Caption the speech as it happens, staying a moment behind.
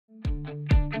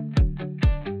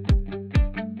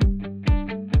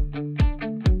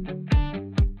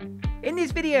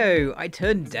video, I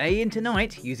turned day into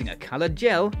night using a coloured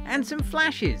gel and some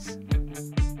flashes.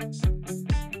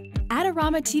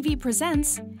 Adorama TV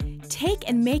presents Take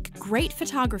and Make Great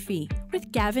Photography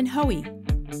with Gavin Hoey.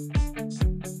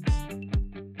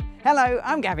 Hello,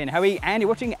 I'm Gavin Hoey and you're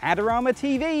watching Adorama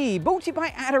TV, brought to you by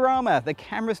Adorama, the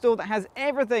camera store that has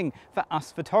everything for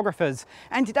us photographers.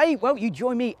 And today, well, you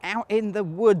join me out in the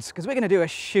woods because we're going to do a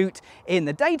shoot in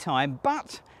the daytime,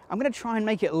 but I'm going to try and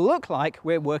make it look like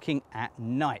we're working at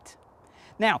night.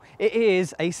 Now, it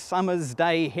is a summer's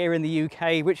day here in the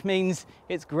UK, which means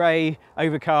it's grey,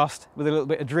 overcast, with a little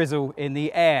bit of drizzle in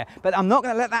the air. But I'm not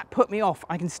going to let that put me off.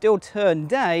 I can still turn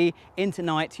day into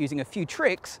night using a few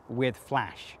tricks with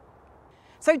flash.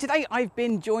 So today I've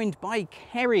been joined by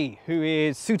Kerry, who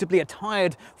is suitably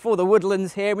attired for the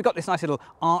woodlands here. We've got this nice little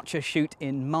archer shoot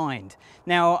in mind.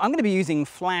 Now I'm going to be using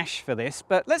flash for this,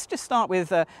 but let's just start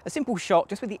with a simple shot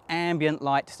just with the ambient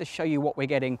light, just to show you what we're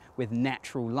getting with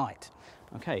natural light.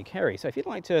 Okay, Kerry, so if you'd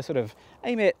like to sort of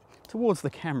aim it towards the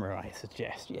camera, I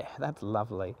suggest. Yeah, that's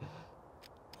lovely.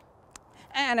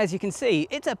 And as you can see,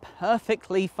 it's a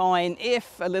perfectly fine,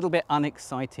 if a little bit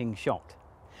unexciting shot.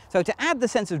 So to add the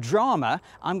sense of drama,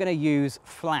 I'm going to use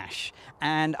flash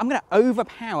and I'm going to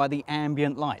overpower the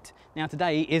ambient light. Now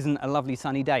today isn't a lovely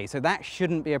sunny day, so that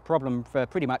shouldn't be a problem for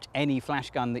pretty much any flash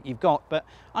gun that you've got, but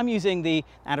I'm using the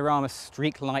Adorama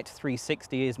Streaklight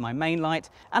 360 as my main light,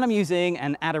 and I'm using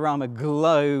an Adorama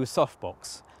Glow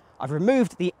softbox. I've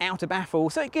removed the outer baffle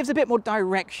so it gives a bit more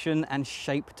direction and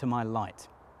shape to my light.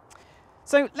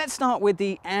 So let's start with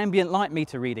the ambient light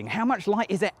meter reading. How much light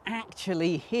is there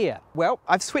actually here? Well,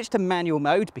 I've switched to manual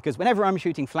mode because whenever I'm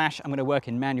shooting flash, I'm going to work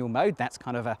in manual mode. That's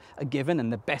kind of a given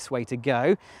and the best way to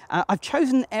go. I've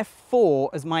chosen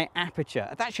f4 as my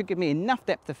aperture. That should give me enough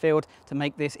depth of field to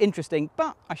make this interesting,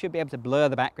 but I should be able to blur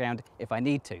the background if I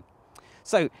need to.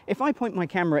 So if I point my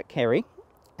camera at Kerry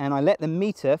and I let the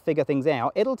meter figure things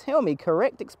out, it'll tell me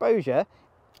correct exposure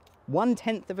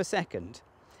 1/10 of a second.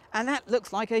 And that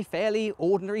looks like a fairly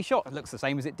ordinary shot. It looks the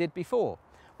same as it did before.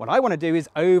 What I want to do is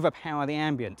overpower the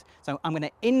ambient. So I'm going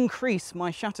to increase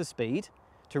my shutter speed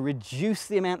to reduce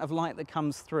the amount of light that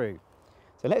comes through.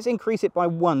 So let's increase it by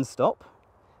 1 stop.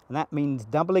 And that means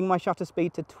doubling my shutter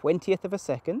speed to 1/20 of a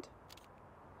second.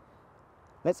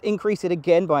 Let's increase it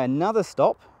again by another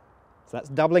stop. So that's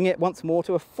doubling it once more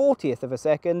to a 1/40 of a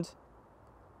second.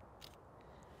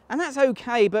 And that's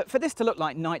okay, but for this to look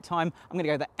like nighttime, I'm going to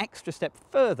go the extra step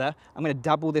further. I'm going to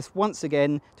double this once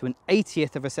again to an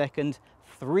 1/80 of a second,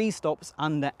 3 stops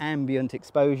under ambient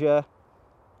exposure.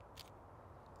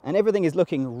 And everything is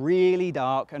looking really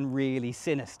dark and really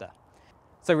sinister.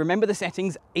 So remember the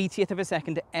settings, 1/80 of a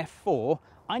second to f4.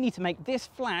 I need to make this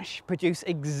flash produce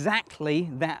exactly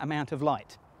that amount of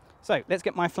light. So let's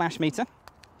get my flash meter.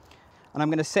 And I'm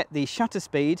going to set the shutter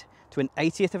speed to an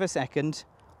 1/80 of a second,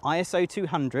 ISO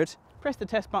 200, press the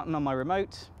test button on my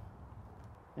remote,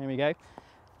 there we go.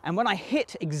 And when I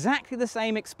hit exactly the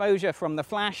same exposure from the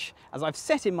flash as I've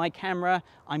set in my camera,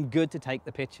 I'm good to take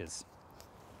the pictures.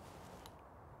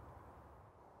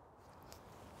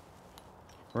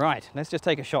 Right, let's just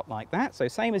take a shot like that. So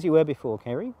same as you were before,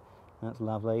 Kerry. That's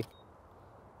lovely.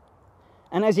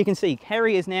 And as you can see,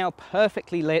 Kerry is now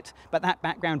perfectly lit, but that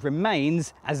background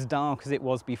remains as dark as it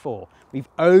was before. We've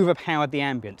overpowered the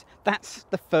ambient. That's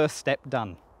the first step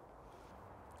done.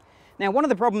 Now, one of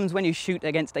the problems when you shoot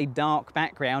against a dark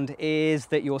background is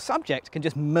that your subject can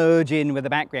just merge in with the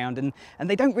background and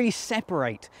they don't really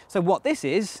separate. So what this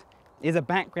is a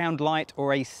background light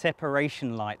or a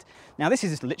separation light. Now, this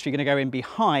is literally going to go in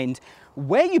behind.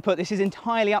 Where you put this is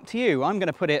entirely up to you. I'm going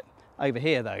to put it over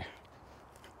here though.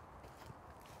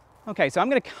 Okay, so I'm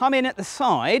going to come in at the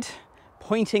side,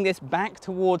 pointing this back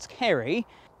towards Kerry.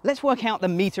 Let's work out the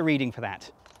meter reading for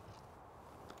that.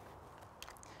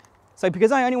 So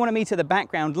because I only want to meter the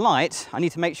background light, I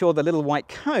need to make sure the little white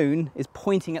cone is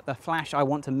pointing at the flash I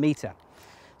want to meter.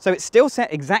 So it's still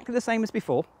set exactly the same as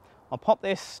before. I'll pop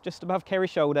this just above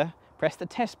Kerry's shoulder, press the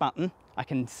test button. I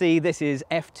can see this is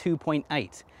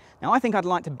f2.8. Now I think I'd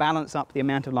like to balance up the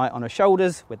amount of light on her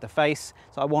shoulders with the face,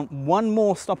 so I want 1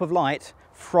 more stop of light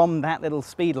from that little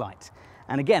speed light.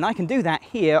 And again, I can do that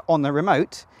here on the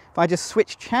remote. If I just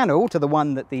switch channel to the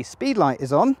one that the speed light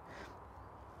is on,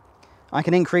 I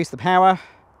can increase the power.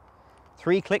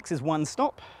 3 clicks is 1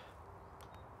 stop.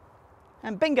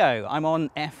 And bingo, I'm on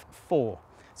f4.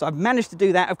 So I've managed to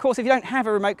do that. Of course, if you don't have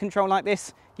a remote control like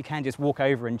this, you can just walk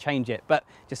over and change it, but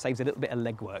it just saves a little bit of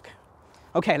legwork.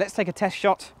 Okay, let's take a test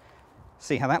shot,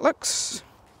 see how that looks.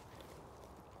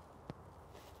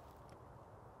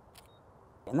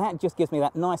 And that just gives me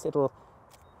that nice little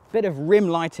bit of rim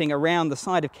lighting around the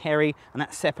side of Kerry, and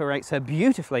that separates her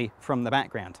beautifully from the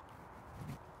background.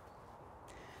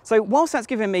 So whilst that's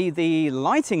giving me the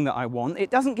lighting that I want,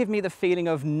 it doesn't give me the feeling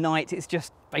of night, it's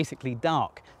just basically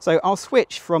dark. So I'll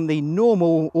switch from the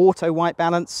normal auto white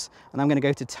balance, and I'm going to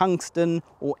go to tungsten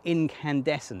or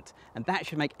incandescent, and that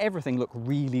should make everything look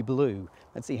really blue.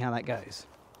 Let's see how that goes.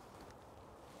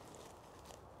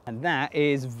 And that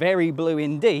is very blue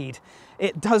indeed.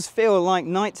 It does feel like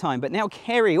nighttime, but now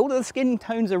Kerry, all of the skin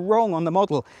tones are wrong on the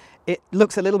model. It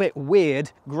looks a little bit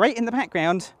weird, great in the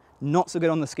background, not so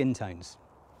good on the skin tones.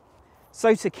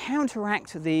 So to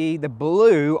counteract the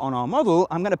blue on our model,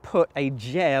 I'm going to put a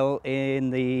gel in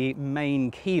the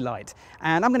main key light.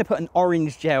 And I'm going to put an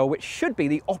orange gel, which should be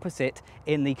the opposite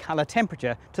in the color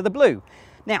temperature to the blue.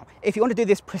 Now, if you want to do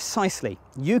this precisely,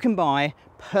 you can buy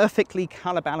perfectly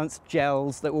color balanced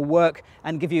gels that will work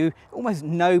and give you almost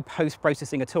no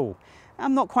post-processing at all.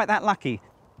 I'm not quite that lucky.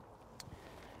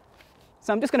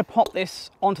 So I'm just going to pop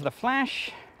this onto the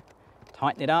flash,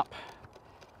 tighten it up.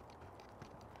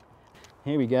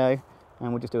 Here we go,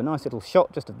 and we'll just do a nice little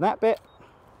shot just of that bit.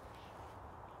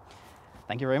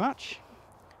 Thank you very much.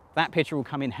 That picture will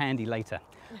come in handy later.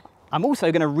 I'm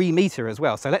also going to re-meter as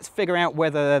well, so let's figure out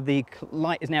whether the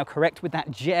light is now correct with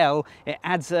that gel. It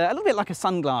adds a little bit like a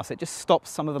sunglass, it just stops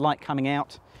some of the light coming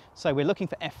out. So we're looking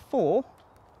for f4.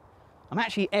 I'm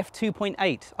actually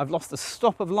f2.8. I've lost the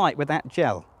stop of light with that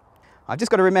gel. I've just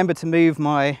got to remember to move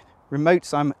my remote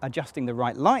so I'm adjusting the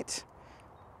right light.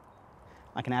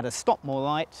 I can add a stop more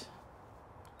light,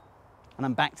 and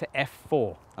I'm back to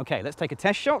f4. Okay, let's take a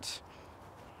test shot.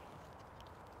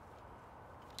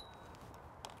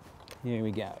 Here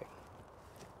we go.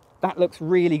 That looks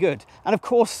really good. And of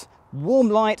course, warm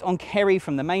light on Kerry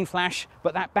from the main flash,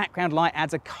 but that background light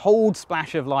adds a cold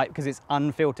splash of light because it's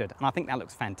unfiltered, and I think that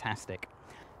looks fantastic.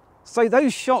 So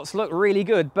those shots look really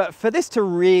good, but for this to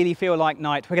really feel like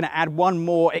night, we're going to add one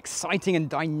more exciting and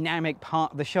dynamic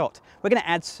part of the shot. We're going to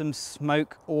add some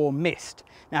smoke or mist.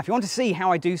 Now, if you want to see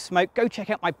how I do smoke, go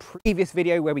check out my previous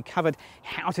video where we covered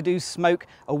how to do smoke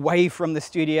away from the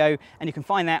studio, and you can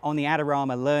find that on the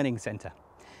Adorama Learning Center.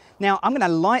 Now, I'm going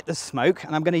to light the smoke,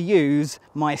 and I'm going to use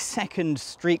my second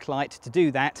Streaklight to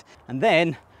do that, and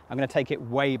then I'm going to take it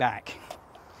way back.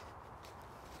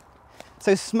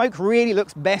 So smoke really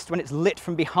looks best when it's lit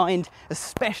from behind,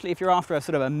 especially if you're after a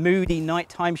sort of a moody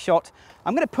nighttime shot.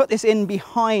 I'm going to put this in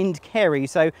behind Kerry,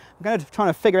 so I'm going to try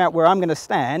to figure out where I'm going to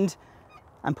stand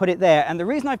and put it there. And the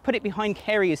reason I've put it behind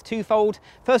Kerry is twofold.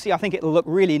 Firstly, I think it'll look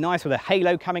really nice with a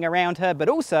halo coming around her, but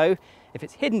also, if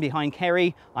it's hidden behind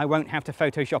Kerry, I won't have to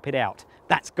Photoshop it out.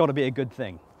 That's got to be a good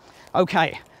thing.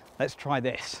 Okay, let's try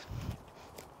this.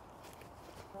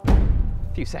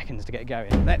 A few seconds to get going.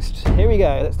 Here we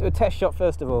go. Let's do a test shot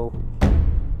first of all.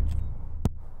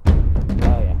 Oh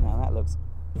yeah, now that looks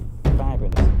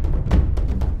fabulous.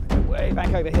 Way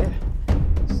back over here.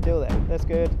 Still there. That's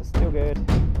good. That's still good.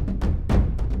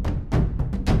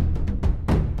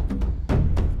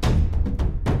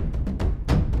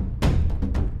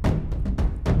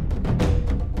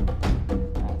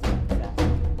 That's fantastic.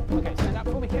 Okay, stand up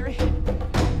for me, Kerry.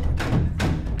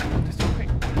 Just a quick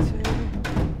 1, 2.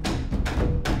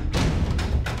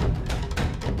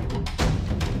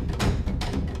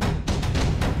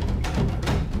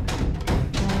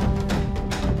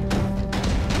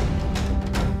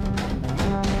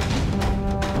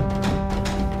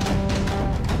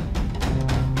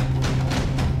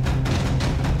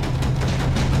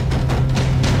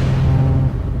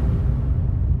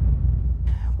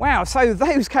 Wow, so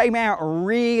those came out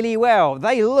really well.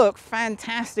 They look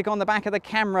fantastic on the back of the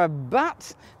camera,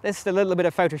 but there's still a little bit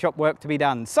of Photoshop work to be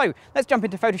done. So let's jump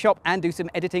into Photoshop and do some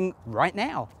editing right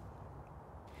now.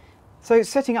 So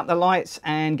setting up the lights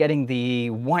and getting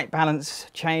the white balance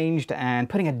changed and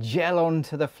putting a gel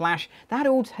onto the flash, that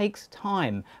all takes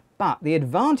time. But the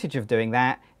advantage of doing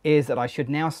that is that I should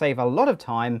now save a lot of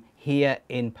time here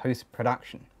in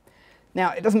post-production.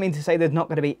 Now, it doesn't mean to say there's not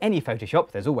going to be any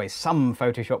Photoshop. There's always some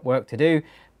Photoshop work to do,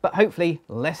 but hopefully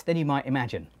less than you might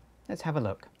imagine. Let's have a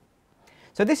look.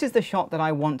 So this is the shot that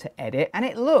I want to edit, and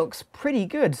it looks pretty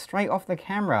good straight off the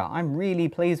camera. I'm really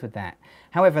pleased with that.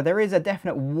 However, there is a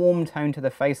definite warm tone to the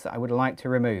face that I would like to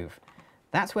remove.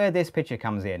 That's where this picture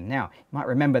comes in. Now, you might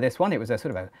remember this one. It was a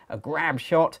sort of a grab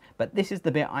shot, but this is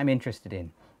the bit I'm interested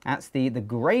in. That's the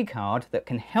grey card that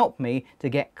can help me to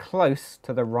get close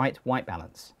to the right white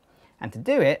balance. And to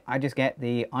do it, I just get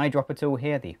the eyedropper tool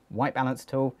here, the white balance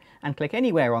tool, and click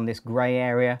anywhere on this grey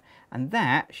area, and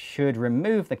that should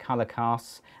remove the colour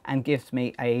casts and gives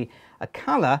me a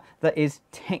colour that is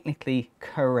technically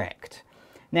correct.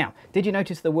 Now, did you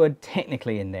notice the word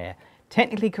technically in there?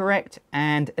 Technically correct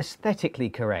and aesthetically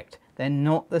correct. They're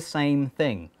not the same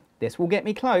thing. This will get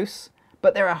me close,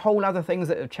 but there are whole other things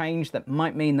that have changed that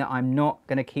might mean that I'm not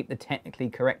going to keep the technically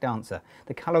correct answer.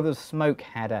 The colour of the smoke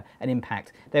had an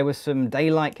impact. There was some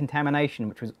daylight contamination,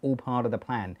 which was all part of the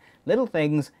plan. Little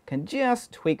things can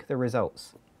just tweak the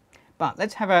results. But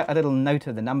let's have a little note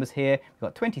of the numbers here. We've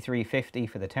got 2350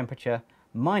 for the temperature,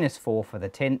 -4 for the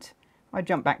tint. If I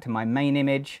jump back to my main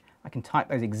image, I can type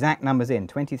those exact numbers in,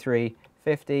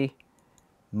 2350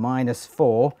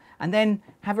 -4, and then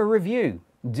have a review.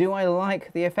 Do I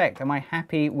like the effect? Am I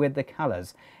happy with the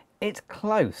colours? It's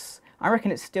close. I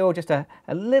reckon it's still just a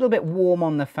little bit warm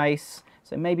on the face,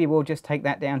 so maybe we'll just take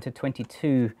that down to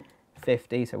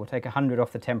 2250, so we'll take 100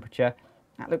 off the temperature.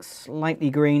 That looks slightly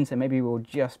green, so maybe we'll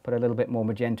just put a little bit more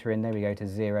magenta in. There we go, to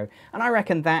 0. And I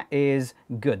reckon that is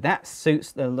good. That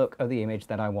suits the look of the image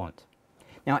that I want.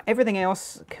 Now, everything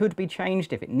else could be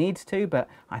changed if it needs to, but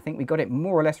I think we got it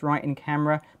more or less right in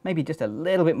camera. Maybe just a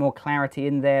little bit more clarity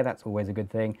in there. That's always a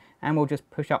good thing. And we'll just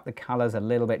push up the colours a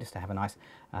little bit just to have a nice,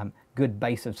 good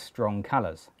base of strong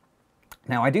colours.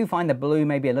 Now, I do find the blue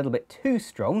maybe a little bit too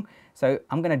strong, so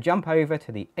I'm going to jump over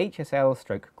to the HSL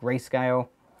stroke grayscale.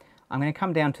 I'm going to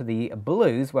come down to the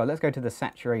blues. Well, let's go to the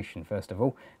saturation first of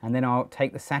all, and then I'll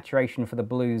take the saturation for the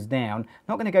blues down.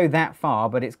 Not going to go that far,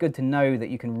 but it's good to know that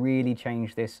you can really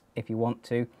change this if you want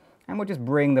to. And we'll just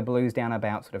bring the blues down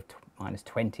about sort of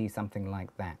 -20, something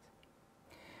like that.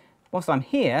 Whilst I'm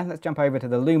here, let's jump over to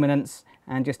the luminance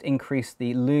and just increase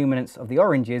the luminance of the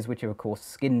oranges, which are of course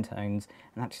skin tones,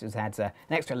 and that just adds an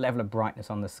extra level of brightness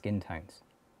on the skin tones.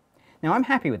 Now I'm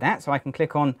happy with that, so I can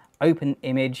click on Open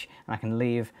Image, and I can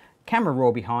leave Camera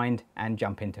Raw behind and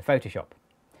jump into Photoshop.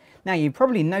 Now you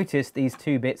probably noticed these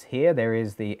two bits here. There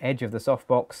is the edge of the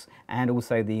softbox and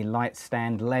also the light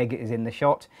stand leg is in the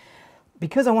shot.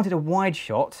 Because I wanted a wide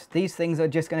shot, these things are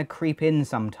just going to creep in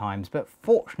sometimes, but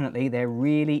fortunately they're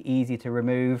really easy to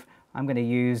remove. I'm going to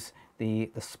use the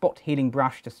spot healing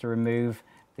brush just to remove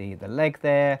the leg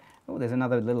there. Oh, there's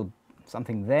another little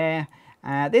something there.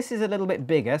 This is a little bit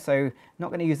bigger, so not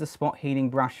going to use the spot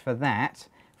healing brush for that.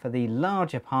 For the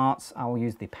larger parts, I'll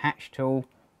use the patch tool,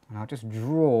 and I'll just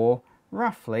draw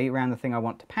roughly around the thing I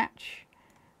want to patch.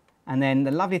 And then the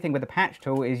lovely thing with the patch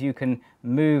tool is you can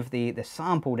move the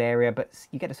sampled area, but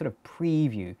you get a sort of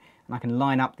preview, and I can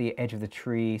line up the edge of the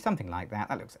tree, something like that.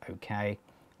 That looks okay.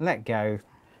 Let go.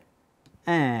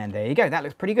 And there you go, that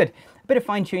looks pretty good. A bit of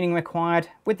fine tuning required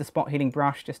with the spot healing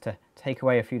brush just to take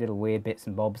away a few little weird bits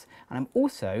and bobs. And I'm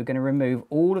also going to remove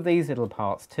all of these little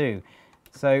parts too.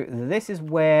 So this is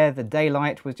where the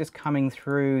daylight was just coming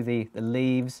through the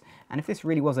leaves, and if this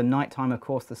really was a nighttime, of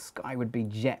course the sky would be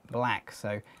jet black,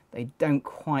 so they don't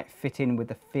quite fit in with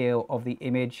the feel of the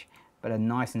image, but are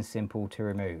nice and simple to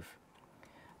remove.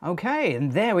 Okay,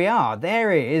 and there we are.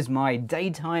 There is my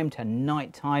daytime to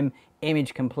nighttime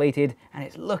image completed, and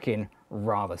it's looking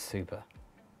rather super.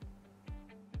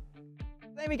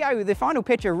 There we go, the final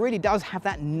picture really does have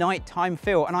that nighttime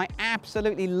feel, and I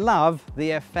absolutely love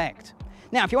the effect.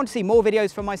 Now, if you want to see more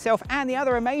videos from myself and the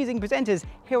other amazing presenters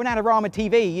here on Adorama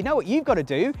TV, you know what you've got to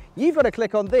do. You've got to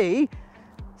click on the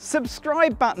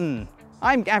subscribe button.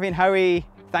 I'm Gavin Hoey.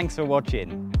 Thanks for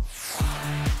watching.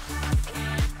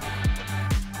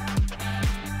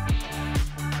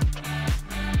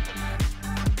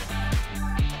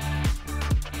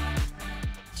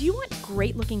 Do you want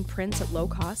great looking prints at low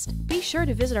cost? Be sure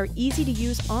to visit our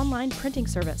easy-to-use online printing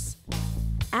service.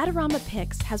 Adorama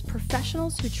Pix has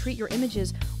professionals who treat your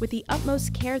images with the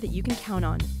utmost care that you can count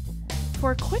on.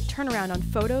 For a quick turnaround on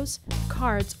photos,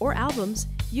 cards, or albums,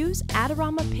 use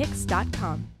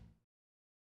AdoramaPix.com.